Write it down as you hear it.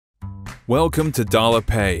Welcome to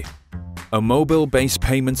Pay, a mobile-based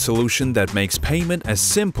payment solution that makes payment as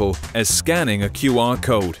simple as scanning a QR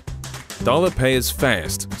code. Pay is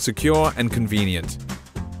fast, secure, and convenient.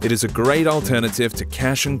 It is a great alternative to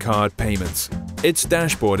cash and card payments. Its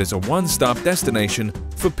dashboard is a one-stop destination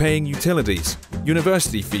for paying utilities,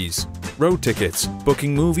 university fees, road tickets,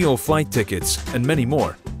 booking movie or flight tickets, and many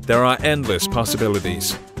more. There are endless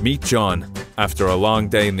possibilities. Meet John. After a long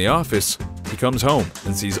day in the office, he comes home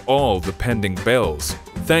and sees all the pending bills.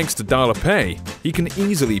 Thanks to Pay, he can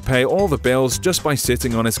easily pay all the bills just by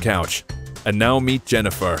sitting on his couch. And now meet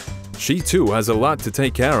Jennifer. She too has a lot to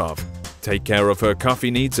take care of. Take care of her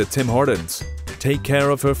coffee needs at Tim Hortons. Take care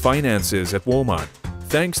of her finances at Walmart.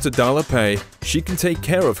 Thanks to Pay, she can take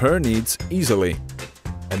care of her needs easily.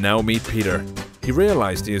 And now meet Peter. He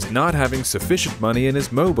realized he is not having sufficient money in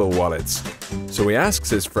his mobile wallets. So he asks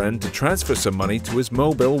his friend to transfer some money to his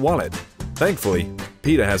mobile wallet. Thankfully,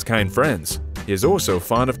 Peter has kind friends. He is also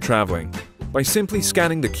fond of traveling. By simply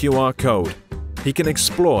scanning the QR code, he can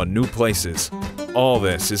explore new places. All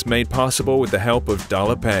this is made possible with the help of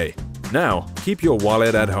Pay. Now, keep your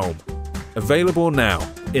wallet at home. Available now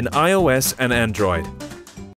in iOS and Android.